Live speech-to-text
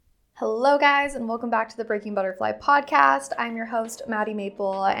Hello guys, and welcome back to the Breaking Butterfly podcast. I'm your host, Maddie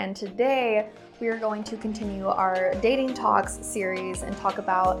Maple, and today we are going to continue our dating talks series and talk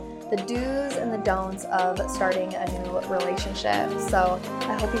about the do's and the don'ts of starting a new relationship. So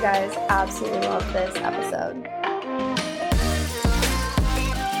I hope you guys absolutely love this episode.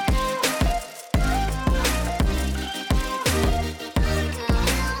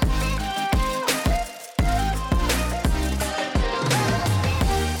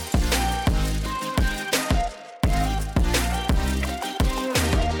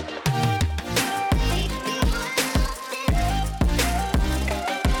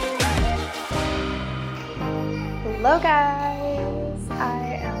 Hello guys,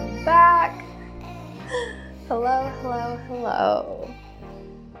 I am back. Hello.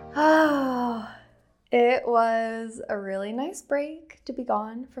 Oh, it was a really nice break to be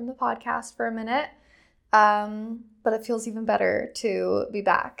gone from the podcast for a minute, but it feels even better to be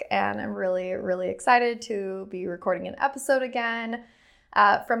back, and I'm really excited to be recording an episode again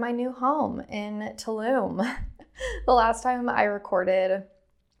from my new home in Tulum. The last time I recorded,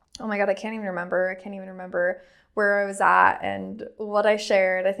 oh my god, I can't even remember where I was at and what I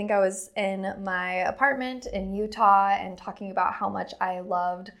shared. I think I was in my apartment in Utah and talking about how much I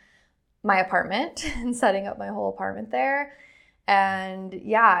loved my apartment and setting up my whole apartment there. And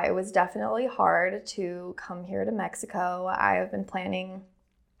yeah, it was definitely hard to come here to Mexico. I have been planning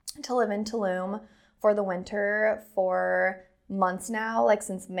to live in Tulum for the winter for months now, like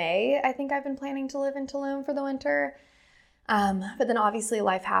since May. I think I've been planning to live in Tulum for the winter. But then obviously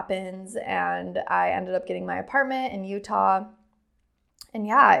life happens and I ended up getting my apartment in Utah. And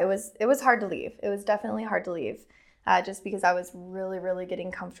yeah, it was hard to leave. It was definitely hard to leave just because I was really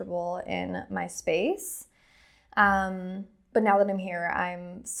getting comfortable in my space. But now that I'm here,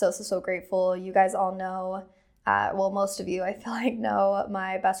 I'm so grateful. You guys all know, most of you I feel like know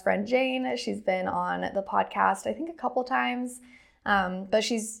my best friend Jane. She's been on the podcast, I think a couple times, but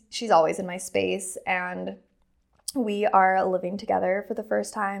she's always in my space, and we are living together for the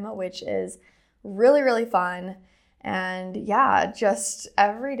first time, which is really fun. And yeah, just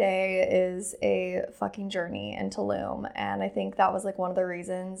every day is a fucking journey in Tulum. And I think that was like one of the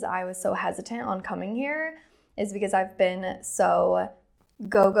reasons I was so hesitant on coming here, is because I've been so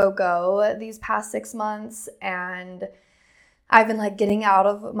go these past 6 months, and I've been like getting out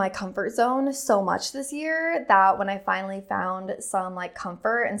of my comfort zone so much this year that when I finally found some like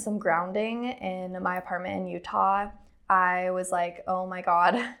comfort and some grounding in my apartment in Utah, I was like, oh my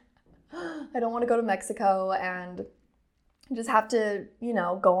God, I don't want to go to Mexico and just have to,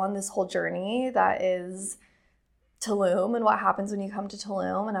 go on this whole journey that is Tulum and what happens when you come to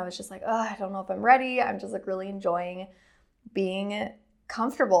Tulum. And I was just like, oh, I don't know if I'm ready. I'm just like really enjoying being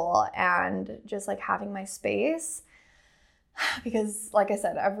comfortable and just like having my space. Because like I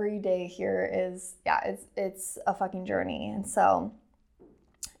said, every day here is, it's a fucking journey. And so,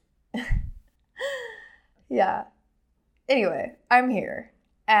 yeah. Anyway, I'm here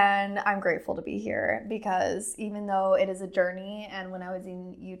and I'm grateful to be here, because even though it is a journey, and when I was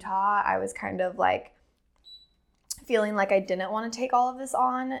in Utah, I was kind of like feeling like I didn't want to take all of this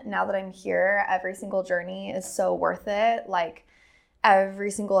on. Now that I'm here, every single journey is so worth it. Like, every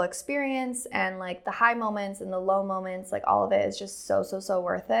single experience and like the high moments and the low moments, like all of it is just so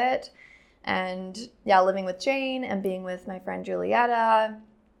worth it. And yeah, living with Jane and being with my friend Julietta,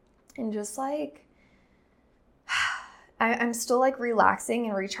 and just like I'm still like relaxing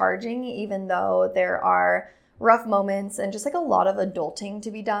and recharging, even though there are rough moments and just like a lot of adulting to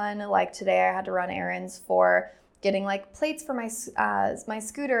be done. Like today I had to run errands for getting like plates for my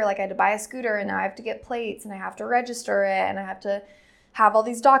scooter. Like I had to buy a scooter, and now I have to get plates, and I have to register it, and I have to have all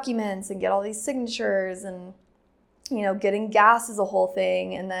these documents and get all these signatures, and getting gas is a whole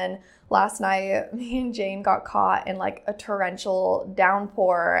thing. And then last night me and Jane got caught in like a torrential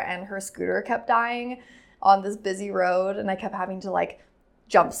downpour, and her scooter kept dying on this busy road, and I kept having to like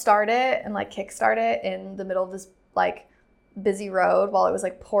jump start it and like kick start it in the middle of this like busy road while it was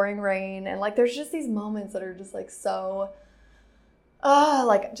like pouring rain. And like there's just these moments that are just like so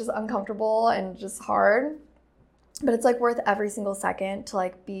like just uncomfortable and just hard. But it's like worth every single second to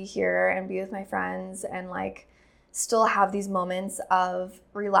like be here and be with my friends and like still have these moments of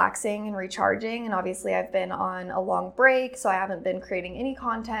relaxing and recharging. And obviously I've been on a long break, so I haven't been creating any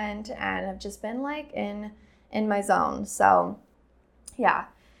content, and I've just been like in my zone. So yeah.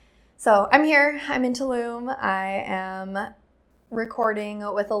 So I'm here, I'm in Tulum. I am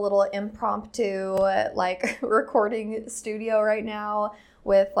recording with a little impromptu like recording studio right now,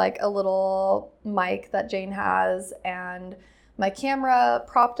 with like a little mic that Jane has and my camera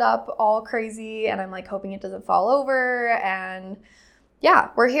propped up all crazy, and I'm like hoping it doesn't fall over. And yeah,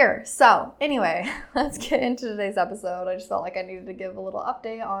 we're here. So anyway, let's get into today's episode. I just felt like I needed to give a little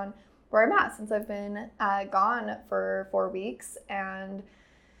update on where I'm at since I've been gone for 4 weeks, and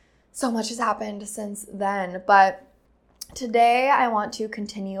so much has happened since then. But today I want to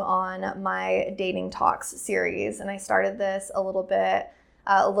continue on my dating talks series, and I started this a little bit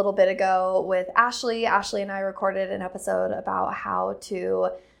ago with Ashley. Ashley and I recorded an episode about how to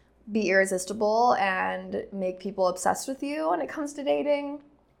be irresistible and make people obsessed with you when it comes to dating.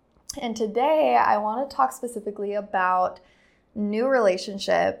 And today I want to talk specifically about new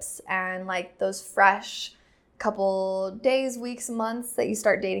relationships and like those fresh couple days, weeks, months that you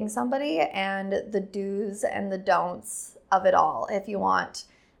start dating somebody, and the do's and the don'ts of it all. If you want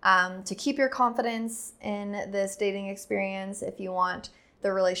to keep your confidence in this dating experience, if you want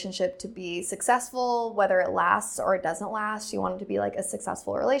the relationship to be successful, whether it lasts or it doesn't last, you want it to be like a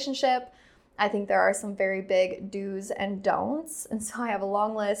successful relationship, I think there are some very big do's and don'ts. And so I have a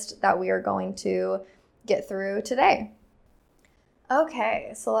long list that we are going to get through today.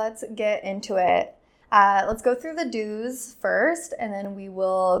 Okay, so let's get into it. Let's go through the do's first, and then we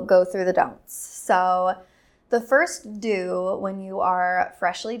will go through the don'ts. So the first do when you are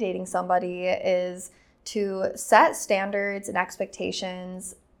freshly dating somebody is to set standards and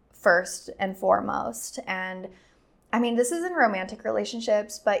expectations first and foremost. And I mean, this is in romantic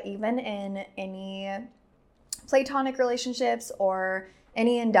relationships, but even in any platonic relationships or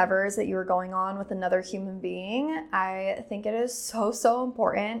any endeavors that you are going on with another human being, I think it is so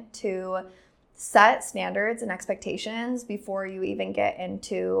important to set standards and expectations before you even get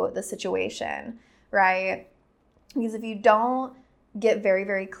into the situation, right? Because if you don't get very,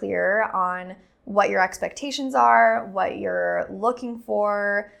 very clear on what your expectations are, what you're looking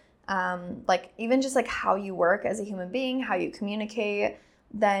for, like even just like how you work as a human being, how you communicate,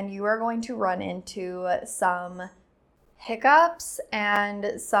 then you are going to run into some hiccups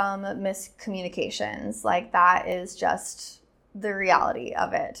and some miscommunications. Like that is just the reality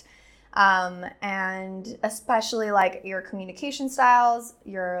of it. And especially like your communication styles,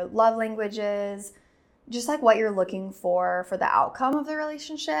 your love languages, just like what you're looking for the outcome of the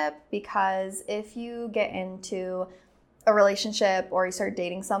relationship. Because if you get into a relationship or you start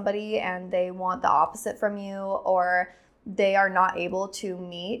dating somebody and they want the opposite from you, or they are not able to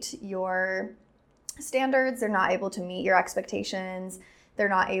meet your standards, they're not able to meet your expectations, they're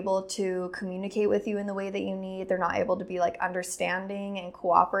not able to communicate with you in the way that you need, they're not able to be like understanding and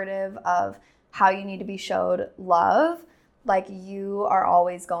cooperative of how you need to be showed love, like you are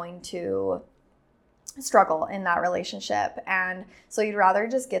always going to struggle in that relationship. And so you'd rather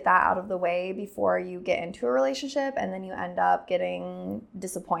just get that out of the way before you get into a relationship, and then you end up getting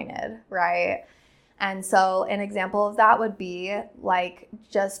disappointed, right? And so an example of that would be like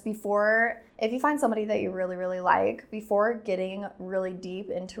just before, if you find somebody that you really, really like, before getting really deep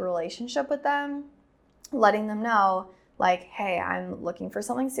into a relationship with them, letting them know like, hey, I'm looking for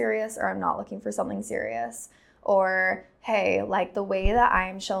something serious, or I'm not looking for something serious. Or, hey, like the way that I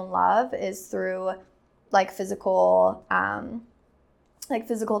am shown love is through like physical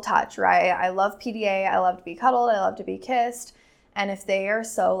touch, right? I love PDA. I love to be cuddled. I love to be kissed. And if they are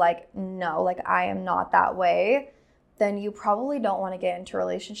so like, no, like I am not that way, then you probably don't want to get into a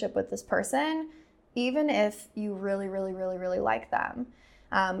relationship with this person, even if you really, really, really, really like them.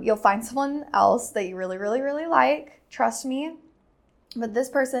 You'll find someone else that you really, really, really like, trust me. But this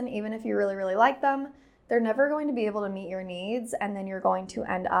person, even if you really, really like them, they're never going to be able to meet your needs. And then you're going to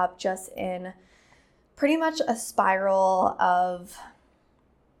end up just in pretty much a spiral of,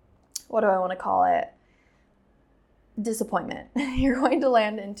 what do I want to call it? Disappointment. You're going to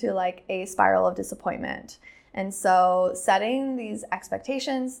land into like a spiral of disappointment. And so setting these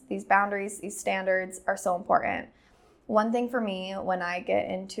expectations, these boundaries, these standards are so important. One thing for me when I get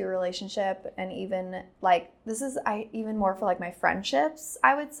into a relationship, and even like even more for like my friendships,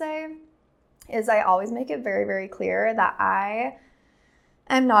 I would say, is I always make it very, very clear that I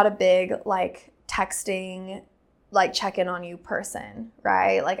am not a big like texting, like check in on you person,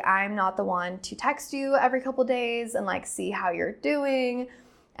 right? Like I'm not the one to text you every couple days and like see how you're doing.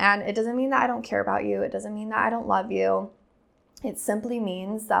 And it doesn't mean that I don't care about you. It doesn't mean that I don't love you. It simply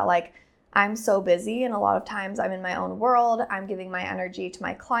means that like I'm so busy, and a lot of times I'm in my own world. I'm giving my energy to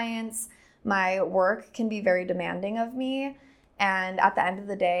my clients. My work can be very demanding of me. And at the end of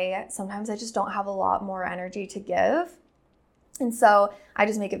the day, sometimes I just don't have a lot more energy to give. And so I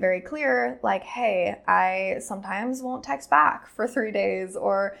just make it very clear, like, hey, I sometimes won't text back for 3 days,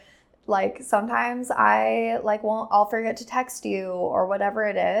 or like sometimes I'll forget to text you, or whatever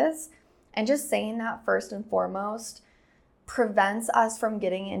it is. And just saying that first and foremost prevents us from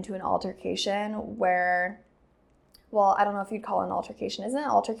getting into an altercation where well, I don't know if you'd call it an altercation. Isn't an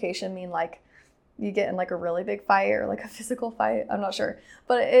altercation mean like you get in like a really big fight or like a physical fight? I'm not sure.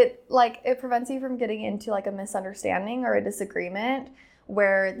 But it prevents you from getting into like a misunderstanding or a disagreement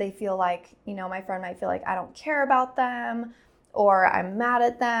where they feel like, my friend might feel like I don't care about them or I'm mad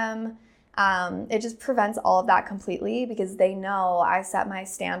at them. It just prevents all of that completely because they know I set my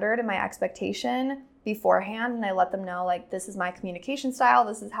standard and my expectation beforehand, and I let them know like, this is my communication style,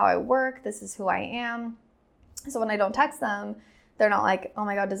 this is how I work, this is who I am. So when I don't text them, they're not like, oh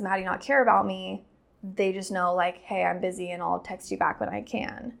my God, does Maddie not care about me? They just know like, hey, I'm busy and I'll text you back when I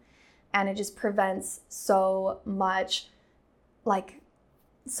can. And it just prevents so much, like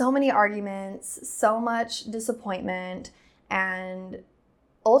so many arguments, so much disappointment, and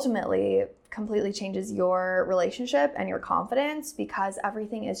ultimately completely changes your relationship and your confidence because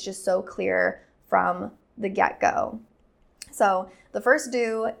everything is just so clear from the get-go. So the first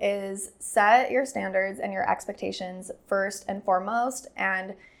do is set your standards and your expectations first and foremost.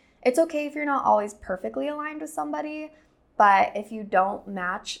 And it's okay if you're not always perfectly aligned with somebody, but if you don't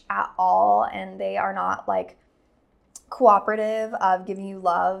match at all and they are not like cooperative of giving you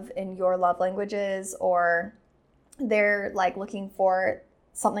love in your love languages, or they're like looking for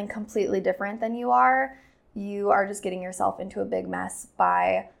something completely different than you are just getting yourself into a big mess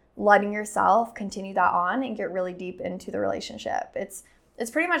by letting yourself continue that on and get really deep into the relationship. It's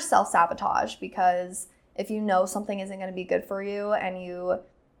pretty much self-sabotage, because if you know something isn't going to be good for you and you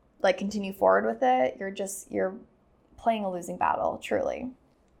like continue forward with it, you're playing a losing battle, truly.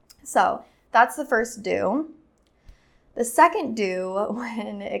 So that's the first do. The second do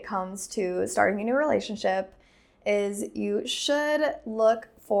when it comes to starting a new relationship is you should look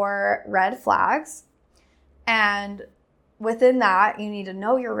for red flags. And within that, you need to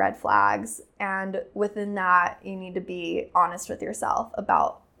know your red flags. And within that, you need to be honest with yourself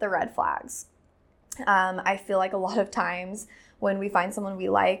about the red flags. I feel like a lot of times when we find someone we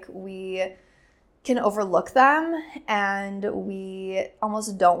like, we can overlook them and we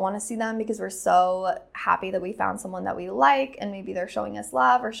almost don't want to see them because we're so happy that we found someone that we like and maybe they're showing us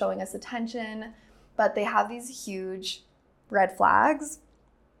love or showing us attention, but they have these huge red flags.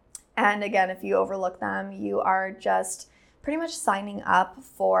 And again, if you overlook them, you are just pretty much signing up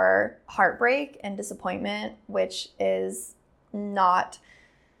for heartbreak and disappointment, which is not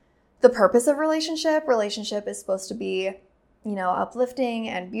the purpose of relationship. Relationship is supposed to be, uplifting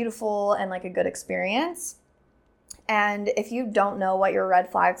and beautiful and like a good experience. And if you don't know what your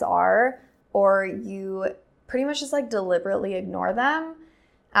red flags are, or you pretty much just like deliberately ignore them,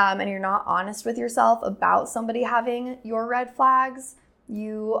 and you're not honest with yourself about somebody having your red flags,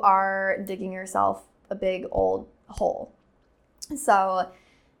 you are digging yourself a big old hole. So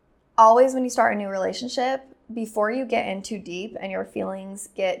always when you start a new relationship, before you get in too deep and your feelings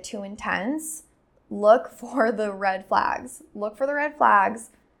get too intense, look for the red flags. Look for the red flags,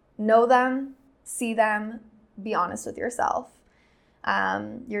 know them, see them, be honest with yourself.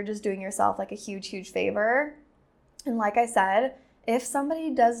 You're just doing yourself like a huge, huge favor. And like I said, if somebody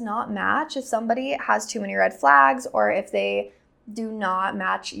does not match, if somebody has too many red flags, or if they do not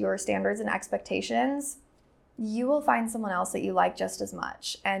match your standards and expectations, you will find someone else that you like just as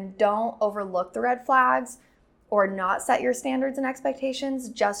much. And don't overlook the red flags or not set your standards and expectations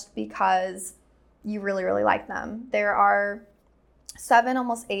just because you really, really like them. There are 7,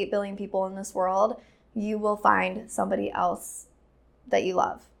 almost 8 billion people in this world. You will find somebody else that you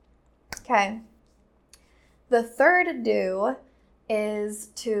love. Okay. The third do is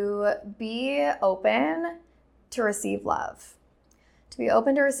to be open to receive love. To be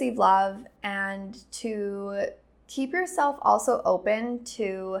open to receive love and to keep yourself also open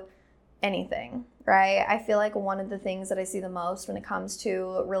to anything, right? I feel like one of the things that I see the most when it comes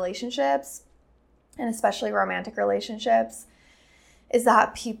to relationships, and especially romantic relationships, is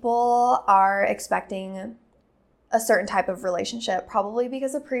that people are expecting a certain type of relationship, probably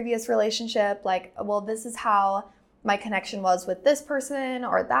because of previous relationship, like, well, this is how my connection was with this person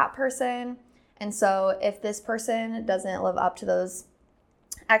or that person. And so if this person doesn't live up to those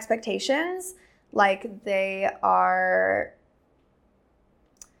expectations, like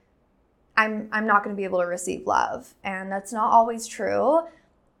I'm not going to be able to receive love. And that's not always true.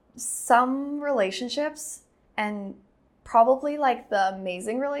 Some relationships, and probably like the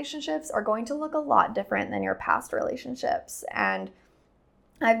amazing relationships, are going to look a lot different than your past relationships. And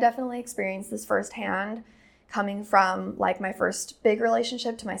I've definitely experienced this firsthand, coming from like my first big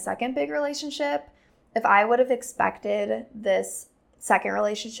relationship to my second big relationship. If I would have expected this second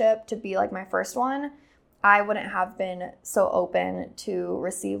relationship to be like my first one, I wouldn't have been so open to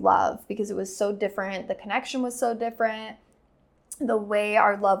receive love, because it was so different. The connection was so different. The way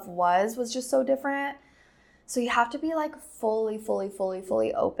our love was just so different. So you have to be like fully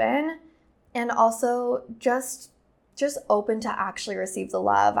open, and also just open to actually receive the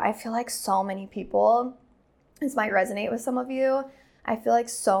love. I feel like so many people, this might resonate with some of you, I feel like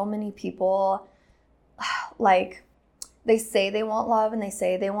so many people, like, they say they want love and they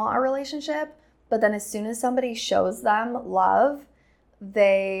say they want a relationship, but then as soon as somebody shows them love,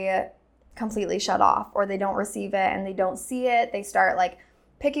 they completely shut off, or they don't receive it and they don't see it. They start like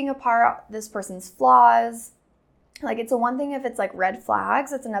picking apart this person's flaws. Like, it's a one thing if it's like red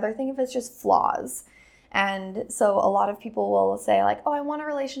flags, it's another thing if it's just flaws. And so a lot of people will say like, oh, I want a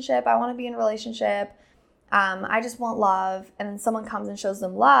relationship, I want to be in a relationship, I just want love. And then someone comes and shows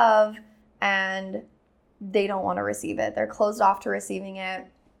them love and they don't want to receive it. They're closed off to receiving it.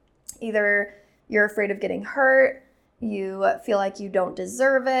 Either you're afraid of getting hurt, you feel like you don't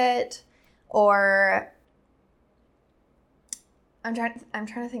deserve it, or I'm trying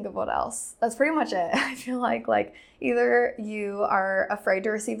to think of what else. That's pretty much it. I feel like either you are afraid to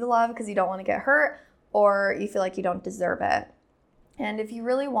receive the love because you don't want to get hurt, or you feel like you don't deserve it. And if you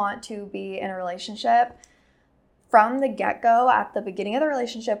really want to be in a relationship, from the get-go, at the beginning of the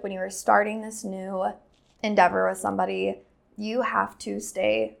relationship, when you are starting this new endeavor with somebody, you have to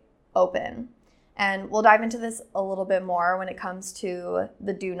stay open. And we'll dive into this a little bit more when it comes to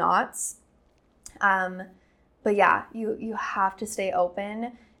the do nots. But yeah, you have to stay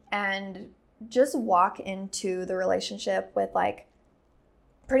open and just walk into the relationship with like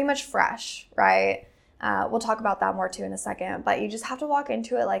pretty much fresh, right? We'll talk about that more too in a second, but you just have to walk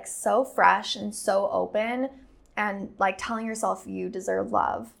into it like so fresh and so open and like telling yourself you deserve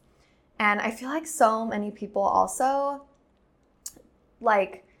love. And I feel like so many people also,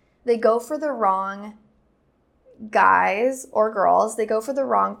 like, they go for the wrong guys or girls, they go for the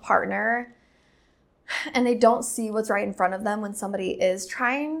wrong partner, and they don't see what's right in front of them when somebody is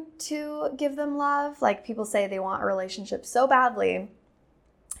trying to give them love. Like, people say they want a relationship so badly,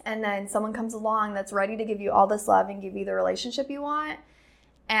 and then someone comes along that's ready to give you all this love and give you the relationship you want,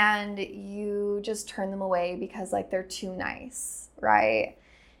 and you just turn them away because like they're too nice, right?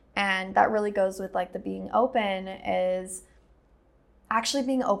 And that really goes with like the being open, is actually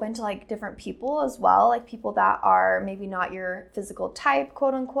being open to like different people as well, like people that are maybe not your physical type,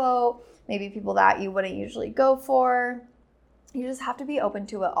 quote unquote, maybe people that you wouldn't usually go for. You just have to be open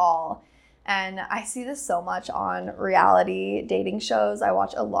to it all. And I see this so much on reality dating shows. I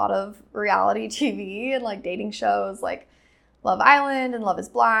watch a lot of reality TV and like dating shows like Love Island and Love is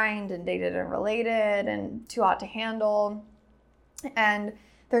Blind and Dated and Related and Too Hot to Handle. And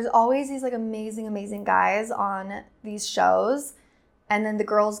there's always these like amazing guys on these shows. And then the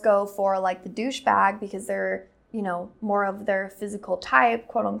girls go for like the douchebag because they're, you know, more of their physical type,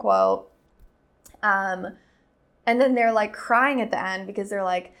 quote unquote. And then they're like crying at the end because they're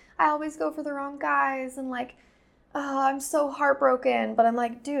like, I always go for the wrong guys. And like, oh, I'm so heartbroken. But I'm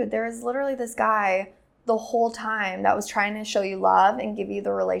like, dude, there is literally this guy the whole time that was trying to show you love and give you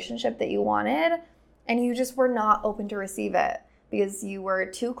the relationship that you wanted. And you just were not open to receive it because you were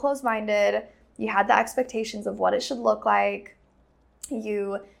too close-minded. You had the expectations of what it should look like.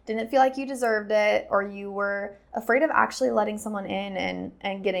 You didn't feel like you deserved it, or you were afraid of actually letting someone in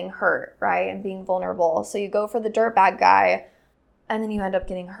and getting hurt, right? And being vulnerable. So you go for the dirtbag guy, and then you end up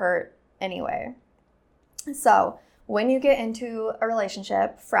getting hurt anyway. So when you get into a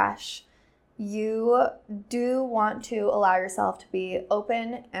relationship fresh, you do want to allow yourself to be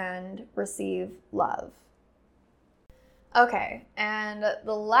open and receive love. Okay, and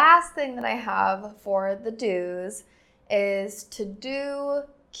the last thing that I have for the do's is to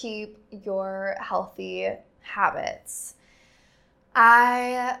keep your healthy habits.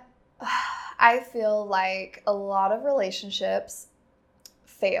 I feel like a lot of relationships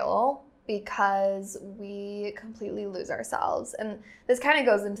fail because we completely lose ourselves. And this kind of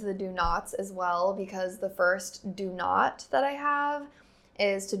goes into the do nots as well, because the first do not that I have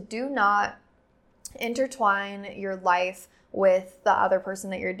is to do not intertwine your life with the other person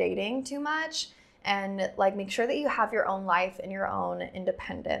that you're dating too much, and like make sure that you have your own life and your own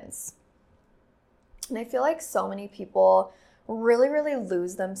independence. And I feel like so many people really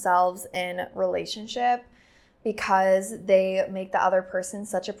lose themselves in relationship because they make the other person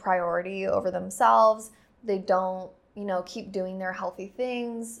such a priority over themselves. They don't, keep doing their healthy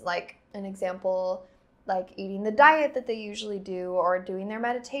things. Like an example, like eating the diet that they usually do, or doing their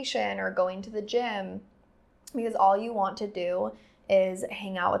meditation, or going to the gym, because all you want to do is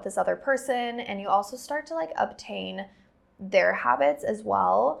hang out with this other person. And you also start to like obtain their habits as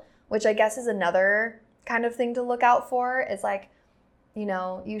well, which I guess is another kind of thing to look out for, is like,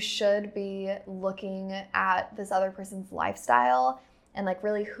 you should be looking at this other person's lifestyle and like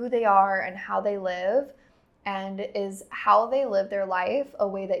really who they are and how they live, And is how they live their life a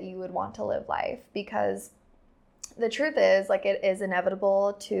way that you would want to live life? Because the truth is, like, it is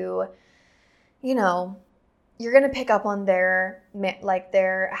inevitable to, you know, you're going to pick up on their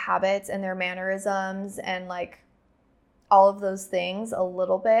habits and their mannerisms and like all of those things a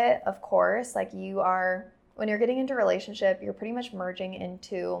little bit, of course. Like, when you're getting into a relationship, you're pretty much merging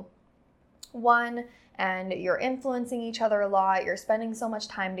into one, and you're influencing each other a lot. You're spending so much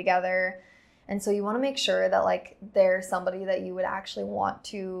time together. And so you want to make sure that like they're somebody that you would actually want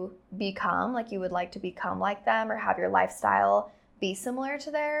to become, like you would like to become like them or have your lifestyle be similar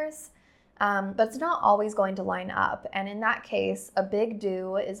to theirs. But it's not always going to line up. And in that case, a big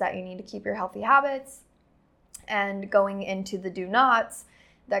do is that you need to keep your healthy habits. And going into the do nots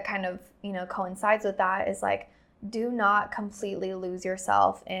that kind of, coincides with that is like, do not completely lose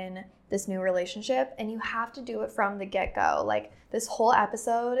yourself in this new relationship. And you have to do it from the get-go. Like, this whole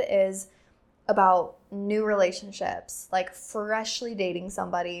episode is about new relationships, like freshly dating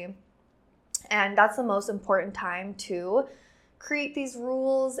somebody. And that's the most important time to create these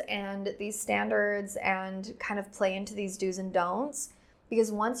rules and these standards and kind of play into these do's and don'ts.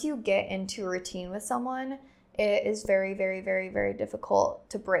 Because once you get into a routine with someone, it is very, very, very, very difficult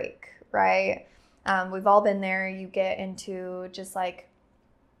to break, right? We've all been there. You get into just like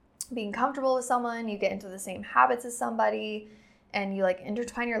being comfortable with someone, you get into the same habits as somebody, and you like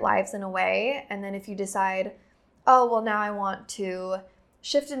intertwine your lives in a way. And then if you decide, oh, well, now I want to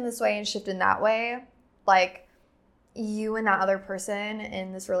shift in this way and shift in that way, like, you and that other person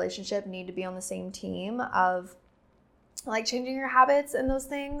in this relationship need to be on the same team of like changing your habits and those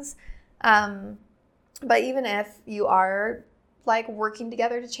things. But even if you are like working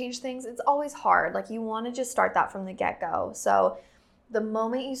together to change things, it's always hard. Like, you want to just start that from the get-go. So the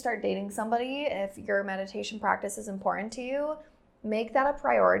moment you start dating somebody, if your meditation practice is important to you, make that a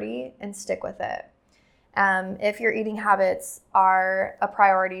priority and stick with it. If your eating habits are a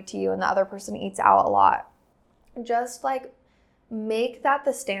priority to you and the other person eats out a lot, just like make that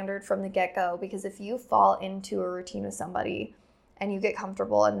the standard from the get-go. Because if you fall into a routine with somebody and you get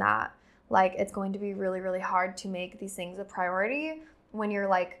comfortable in that, like, it's going to be really, really hard to make these things a priority when you're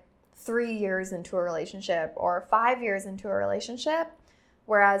like 3 years into a relationship or 5 years into a relationship.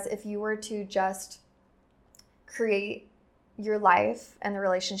 Whereas if you were to just create your life and the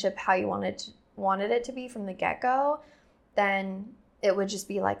relationship how you wanted it to be from the get-go, then it would just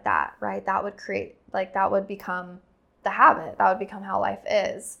be like that, right? That would become the habit. That would become how life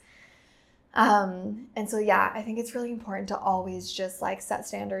is. And so, yeah, I think it's really important to always just like set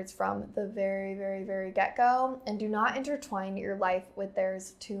standards from the very, very, very get-go, and do not intertwine your life with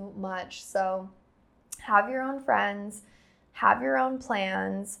theirs too much. So have your own friends, have your own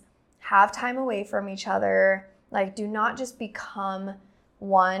plans, have time away from each other. Like, do not just become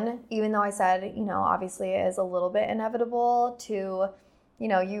one, even though I said, obviously it is a little bit inevitable to,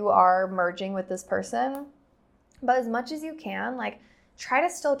 you are merging with this person. But as much as you can, like, try to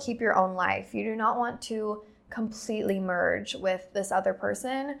still keep your own life. You do not want to completely merge with this other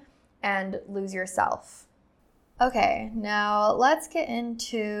person and lose yourself. Okay, now let's get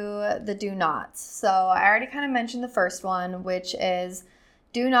into the do nots. So I already kind of mentioned the first one, which is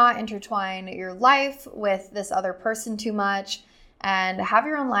do not intertwine your life with this other person too much, and have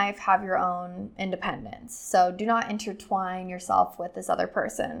your own life, have your own independence. So do not intertwine yourself with this other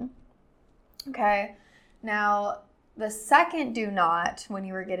person. Okay, now the second do not, when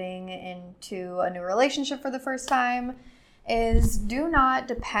you were getting into a new relationship for the first time, is do not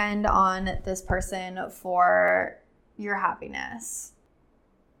depend on this person for your happiness.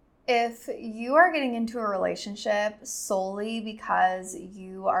 If you are getting into a relationship solely because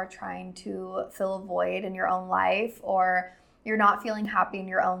you are trying to fill a void in your own life, or you're not feeling happy in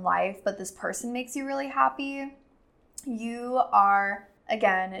your own life, but this person makes you really happy, you are,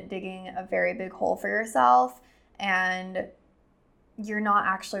 again, digging a very big hole for yourself, and you're not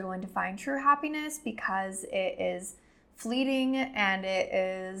actually going to find true happiness, because it is fleeting and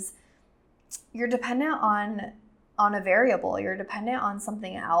you're dependent on a variable. You're dependent on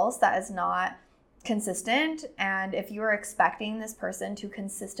something else that is not consistent. And if you are expecting this person to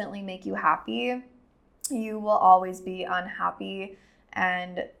consistently make you happy, you will always be unhappy.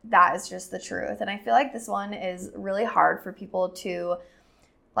 And that is just the truth. And I feel like this one is really hard for people to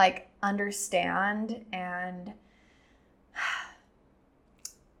like understand and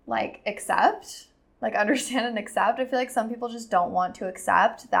like accept, like understand and accept. I feel like some people just don't want to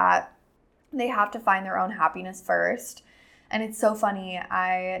accept that they have to find their own happiness first. And it's so funny.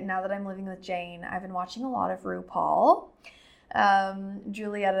 Now that I'm living with Jane, I've been watching a lot of RuPaul.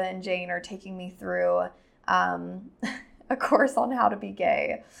 Julietta and Jane are taking me through a course on how to be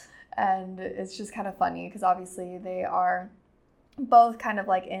gay. And it's just kind of funny because obviously they are both kind of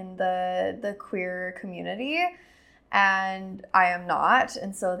like in the queer community, and I am not.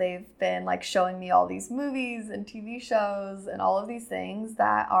 And so they've been like showing me all these movies and TV shows and all of these things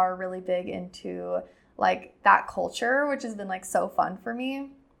that are really big into like that culture, which has been like so fun for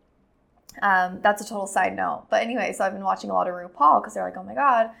me. That's a total side note. But anyway, so I've been watching a lot of RuPaul because they're like, oh my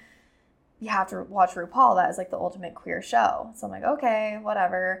God, you have to watch RuPaul. That is like the ultimate queer show. So I'm like, okay,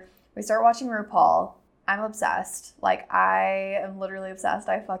 whatever. We start watching RuPaul. I'm obsessed. Like, I am literally obsessed.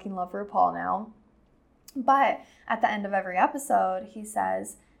 I fucking love RuPaul now. But at the end of every episode, he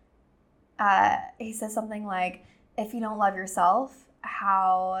says something like, if you don't love yourself,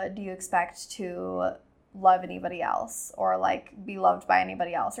 how do you expect to love anybody else or like be loved by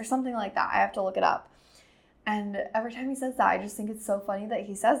anybody else or something like that? I have to look it up. And every time he says that, I just think it's so funny that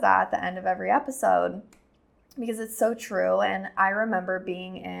he says that at the end of every episode because it's so true. And I remember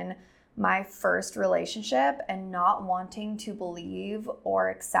being in my first relationship and not wanting to believe or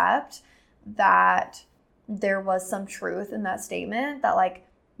accept that there was some truth in that statement that like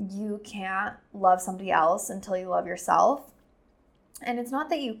you can't love somebody else until you love yourself. And it's not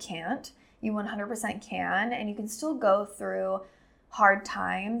that you can't. You 100% can, and you can still go through hard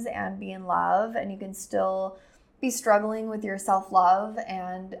times and be in love, and you can still be struggling with your self-love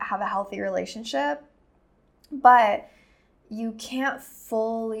and have a healthy relationship. But you can't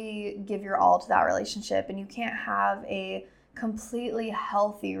fully give your all to that relationship, and you can't have a completely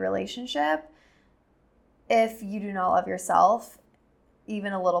healthy relationship if you do not love yourself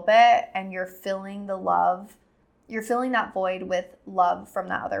even a little bit, and you're filling that void with love from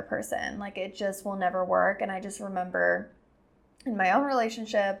that other person. Like, it just will never work. And I just remember in my own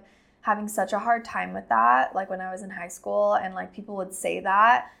relationship having such a hard time with that, like when I was in high school, and like people would say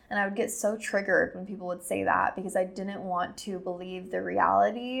that, and I would get so triggered when people would say that because I didn't want to believe the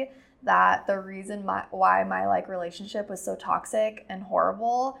reality that the reason why my like relationship was so toxic and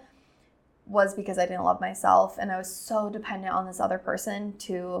horrible was because I didn't love myself, and I was so dependent on this other person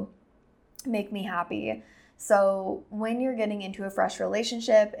to make me happy. So when you're getting into a fresh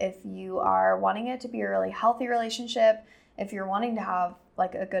relationship, if you are wanting it to be a really healthy relationship, if you're wanting to have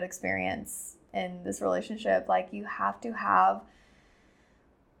like a good experience in this relationship, like you have to have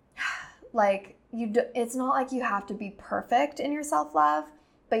like it's not like you have to be perfect in your self-love,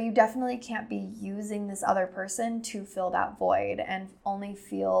 but you definitely can't be using this other person to fill that void and only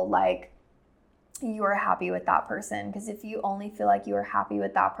feel like you are happy with that person. Because if you only feel like you are happy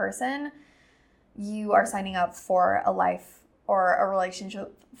with that person, you are signing up for a life or a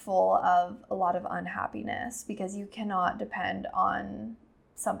relationship full of a lot of unhappiness because you cannot depend on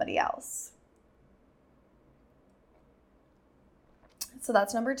somebody else. So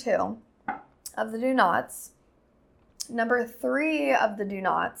that's number 2 of the do nots. Number 3 of the do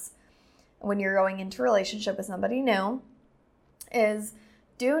nots when you're going into a relationship with somebody new is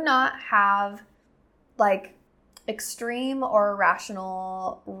do not have like extreme or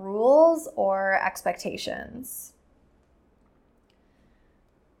irrational rules or expectations.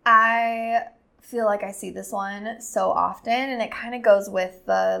 I feel like I see this one so often, and it kind of goes with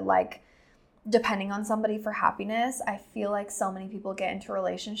the like depending on somebody for happiness. I feel like so many people get into a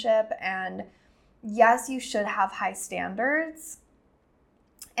relationship, and yes, you should have high standards,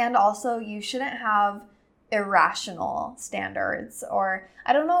 and also you shouldn't have irrational standards, or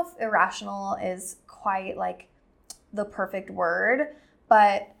I don't know if irrational is quite like the perfect word,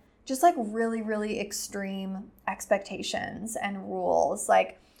 but just like really, really extreme expectations and rules.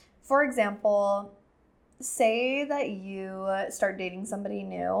 Like, for example, say that you start dating somebody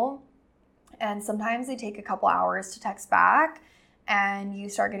new and sometimes they take a couple hours to text back and you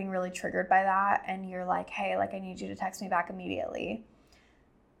start getting really triggered by that and you're like, hey, like I need you to text me back immediately.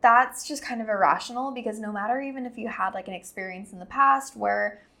 That's just kind of irrational because no matter even if you had like an experience in the past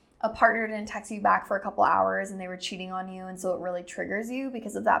where a partner didn't text you back for a couple hours and they were cheating on you and so it really triggers you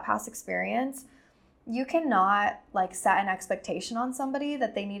because of that past experience, you cannot like set an expectation on somebody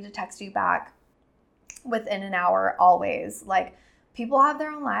that they need to text you back within an hour always. Like, people have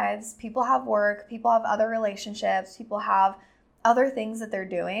their own lives, people have work, people have other relationships, people have other things that they're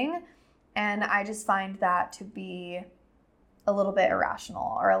doing, and I just find that to be a little bit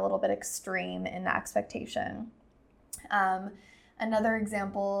irrational or a little bit extreme in the expectation. Another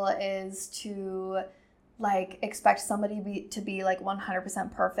example is to like expect somebody to be like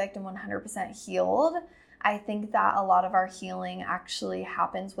 100% perfect and 100% healed. I think that a lot of our healing actually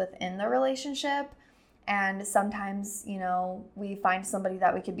happens within the relationship. And sometimes, you know, we find somebody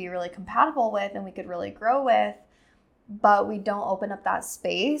that we could be really compatible with and we could really grow with, but we don't open up that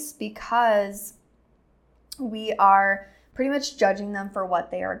space because we are pretty much judging them for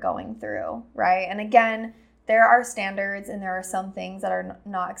what they are going through, right? And again, there are standards and there are some things that are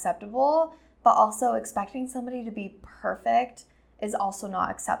not acceptable, but also expecting somebody to be perfect is also not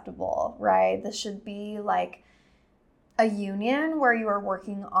acceptable, right? This should be like a union where you are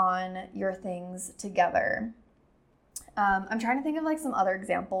working on your things together. I'm trying to think of like some other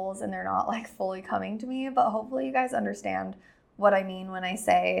examples and they're not like fully coming to me, but hopefully you guys understand what I mean when I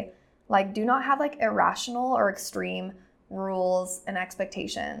say like do not have like irrational or extreme rules and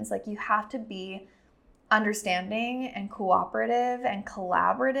expectations. Like you have to be understanding and cooperative and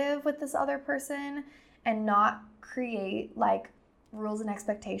collaborative with this other person and not create like rules and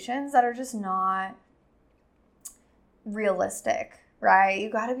expectations that are just not realistic, right? You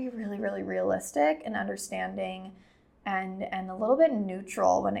got to be really, really realistic and understanding and a little bit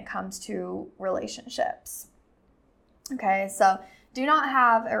neutral when it comes to relationships. Okay, so do not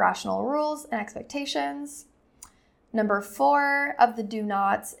have irrational rules and expectations. Number 4 of the do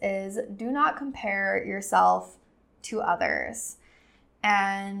nots is do not compare yourself to others.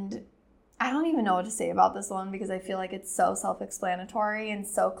 And I don't even know what to say about this one because I feel like it's so self-explanatory and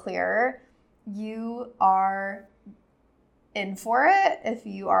so clear. You are in for it if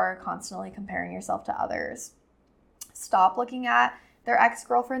you are constantly comparing yourself to others. Stop looking at their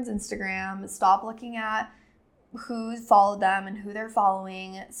ex-girlfriend's Instagram. Stop looking at who followed them and who they're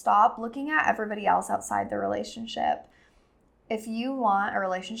following. Stop looking at everybody else outside the relationship. If you want a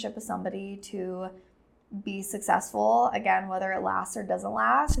relationship with somebody to be successful, again, whether it lasts or doesn't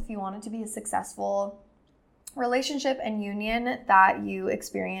last, if you want it to be a successful relationship and union that you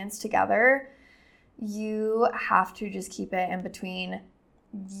experience together, you have to just keep it in between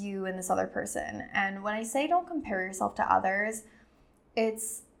you and this other person. And when I say don't compare yourself to others,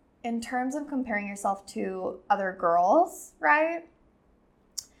 it's in terms of comparing yourself to other girls, right?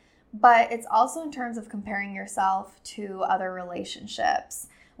 But it's also in terms of comparing yourself to other relationships,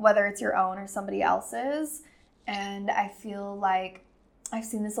 whether it's your own or somebody else's. And I feel like I've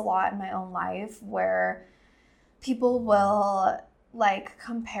seen this a lot in my own life where people will like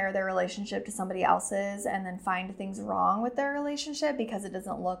compare their relationship to somebody else's and then find things wrong with their relationship because it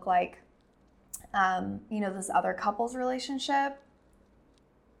doesn't look like, this other couple's relationship.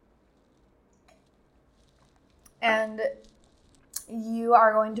 And you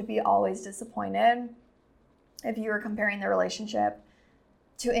are going to be always disappointed if you are comparing the relationship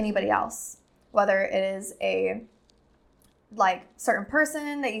to anybody else, whether it is a like certain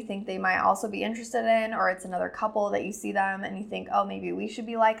person that you think they might also be interested in, or it's another couple that you see them and you think, oh, maybe we should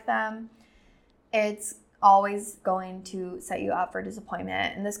be like them. It's always going to set you up for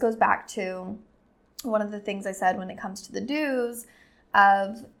disappointment. And this goes back to one of the things I said when it comes to the do's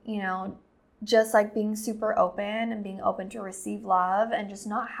of, just like being super open and being open to receive love and just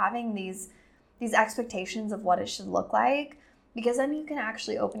not having these expectations of what it should look like, because then you can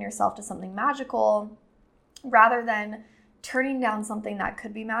actually open yourself to something magical rather than turning down something that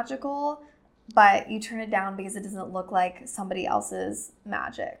could be magical, but you turn it down because it doesn't look like somebody else's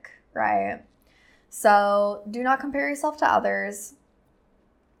magic, right? So do not compare yourself to others.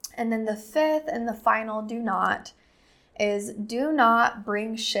 And then the 5th and the final do not is do not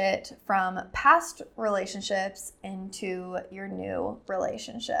bring shit from past relationships into your new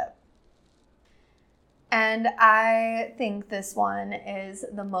relationship. And I think this one is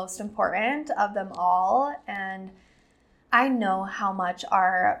the most important of them all. And I know how much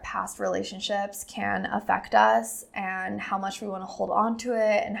our past relationships can affect us and how much we want to hold on to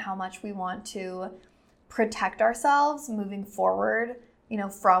it and how much we want to protect ourselves moving forward,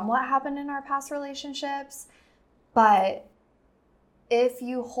 from what happened in our past relationships. But if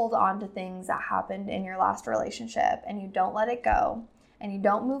you hold on to things that happened in your last relationship and you don't let it go and you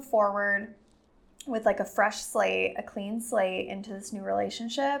don't move forward with like a fresh slate, a clean slate into this new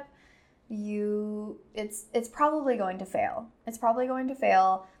relationship, it's probably going to fail. It's probably going to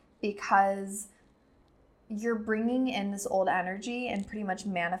fail because you're bringing in this old energy and pretty much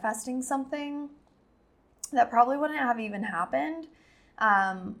manifesting something that probably wouldn't have even happened.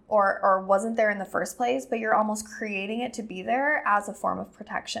 Or wasn't there in the first place, but you're almost creating it to be there as a form of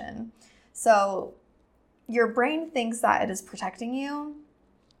protection. So your brain thinks that it is protecting you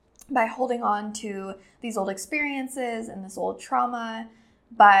by holding on to these old experiences and this old trauma,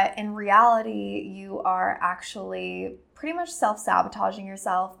 but in reality, you are actually pretty much self-sabotaging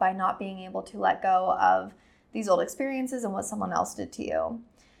yourself by not being able to let go of these old experiences and what someone else did to you.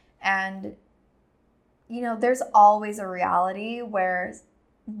 And there's always a reality where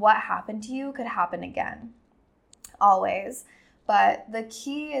what happened to you could happen again. Always. But the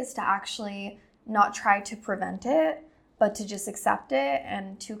key is to actually not try to prevent it, but to just accept it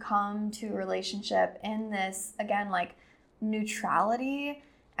and to come to a relationship in this, again, like neutrality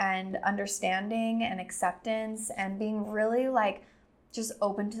and understanding and acceptance and being really like just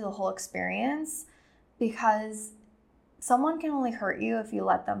open to the whole experience, because someone can only hurt you if you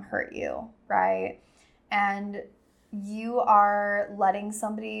let them hurt you, right? And you are letting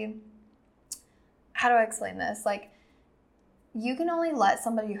somebody, how do I explain this? Like, you can only let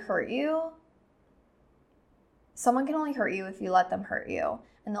somebody hurt you. Someone can only hurt you if you let them hurt you.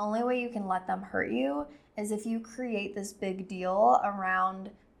 And the only way you can let them hurt you is if you create this big deal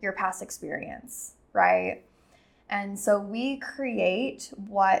around your past experience, right? And so we create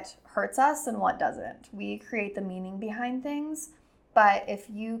what hurts us and what doesn't. We create the meaning behind things. But if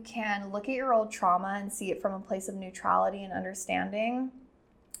you can look at your old trauma and see it from a place of neutrality and understanding,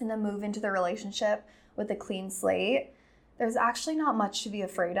 and then move into the relationship with a clean slate, there's actually not much to be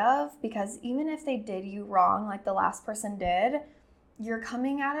afraid of, because even if they did you wrong, like the last person did, you're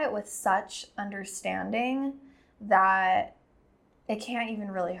coming at it with such understanding that it can't even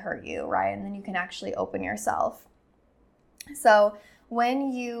really hurt you, right? And then you can actually open yourself. So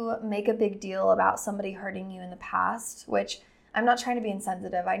when you make a big deal about somebody hurting you in the past, which I'm not trying to be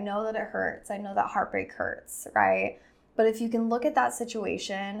insensitive, I know that it hurts, I know that heartbreak hurts, right? But if you can look at that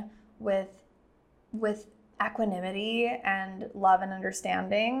situation with equanimity and love and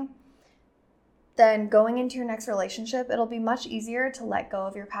understanding, then going into your next relationship, it'll be much easier to let go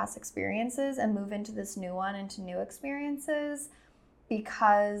of your past experiences and move into this new one, into new experiences,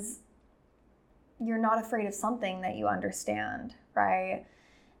 because you're not afraid of something that you understand, right?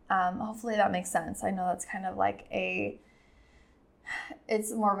 Hopefully that makes sense. I know that's kind of like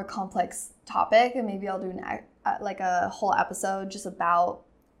it's more of a complex topic, and maybe I'll do a whole episode just about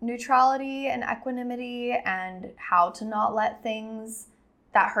neutrality and equanimity and how to not let things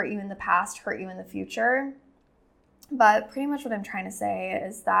that hurt you in the past hurt you in the future. But pretty much what I'm trying to say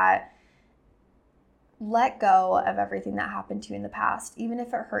is that let go of everything that happened to you in the past. Even if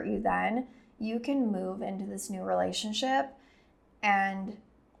it hurt you then, you can move into this new relationship, and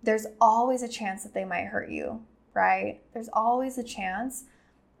there's always a chance that they might hurt you, right? There's always a chance.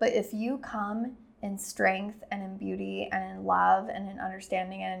 But if you come in strength and in beauty and in love and in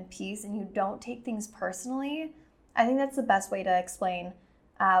understanding and in peace, and you don't take things personally, I think that's the best way to explain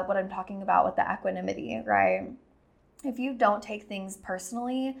what I'm talking about with the equanimity, right? If you don't take things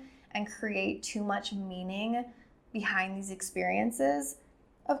personally and create too much meaning behind these experiences,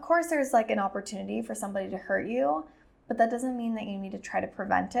 of course there's like an opportunity for somebody to hurt you, but that doesn't mean that you need to try to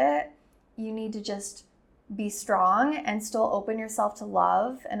prevent it. You need to just be strong and still open yourself to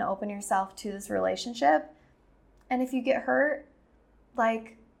love and open yourself to this relationship. And if you get hurt,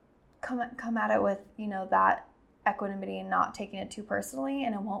 like come at it with, that equanimity and not taking it too personally,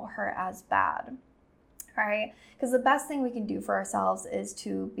 and it won't hurt as bad. Right? Because the best thing we can do for ourselves is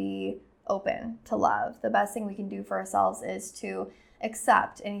to be open to love. The best thing we can do for ourselves is to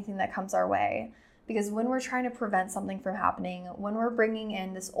accept anything that comes our way. Because when we're trying to prevent something from happening, when we're bringing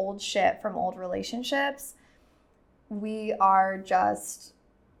in this old shit from old relationships, we're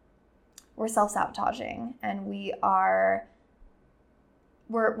self-sabotaging, and we're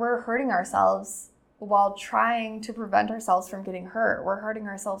hurting ourselves while trying to prevent ourselves from getting hurt. We're hurting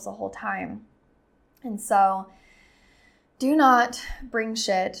ourselves the whole time. And so do not bring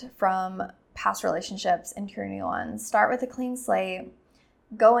shit from past relationships into your new ones. Start with a clean slate.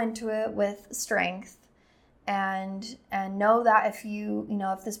 Go into it with strength, and know that if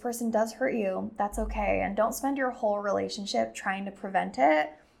this person does hurt you, that's okay. And don't spend your whole relationship trying to prevent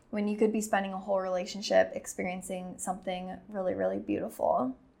it when you could be spending a whole relationship experiencing something really, really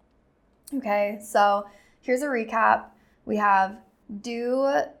beautiful. Okay, so here's a recap. We have do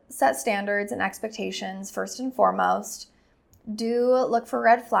set standards and expectations first and foremost. Do look for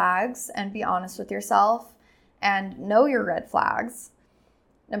red flags and be honest with yourself and know your red flags.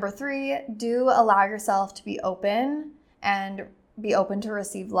 Number 3, do allow yourself to be open and be open to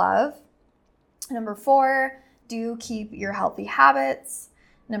receive love. Number 4, do keep your healthy habits.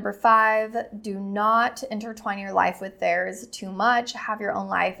 Number 5, do not intertwine your life with theirs too much. Have your own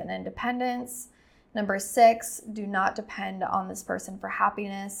life and independence. Number 6, do not depend on this person for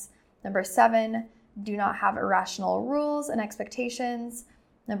happiness. Number 7, do not have irrational rules and expectations.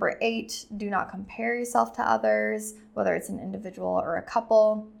 Number 8, do not compare yourself to others, whether it's an individual or a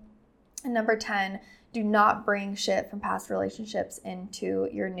couple. And number 10, do not bring shit from past relationships into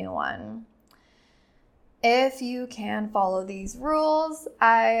your new one. If you can follow these rules,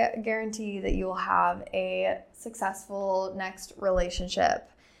 I guarantee that you will have a successful next relationship.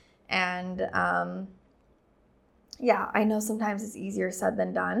 And I know sometimes it's easier said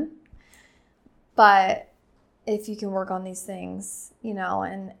than done, but if you can work on these things,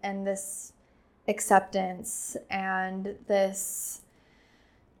 and this acceptance and this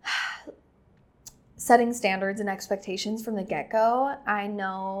setting standards and expectations from the get-go, I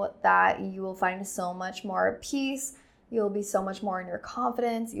know that you will find so much more peace. You'll be so much more in your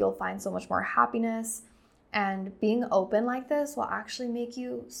confidence. You'll find so much more happiness. And being open like this will actually make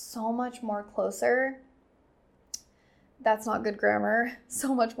you so much more closer. That's not good grammar.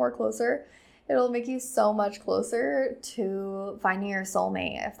 So much more closer. It'll make you so much closer to finding your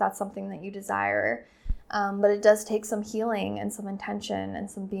soulmate if that's something that you desire. But it does take some healing and some intention and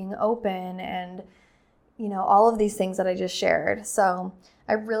some being open and, all of these things that I just shared. So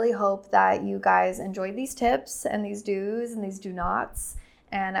I really hope that you guys enjoyed these tips and these do's and these do nots.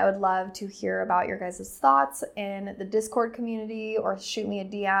 And I would love to hear about your guys' thoughts in the Discord community, or shoot me a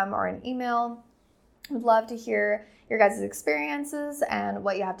DM or an email. I would love to hear your guys' experiences and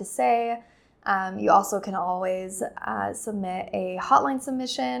what you have to say. You also can always submit a hotline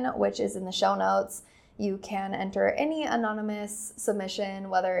submission, which is in the show notes. You can enter any anonymous submission,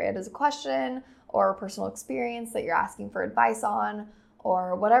 whether it is a question or a personal experience that you're asking for advice on,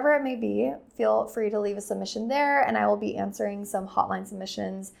 or whatever it may be. Feel free to leave a submission there, and I will be answering some hotline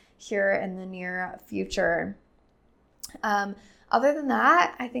submissions here in the near future. Other than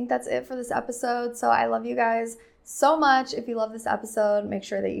that, I think that's it for this episode. So I love you guys so much. If you love this episode, make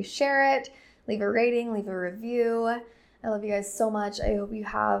sure that you share it, leave a rating, leave a review. I love you guys so much. I hope you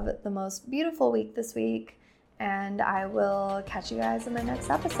have the most beautiful week this week, and I will catch you guys in my next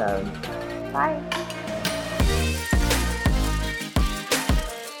episode. Bye.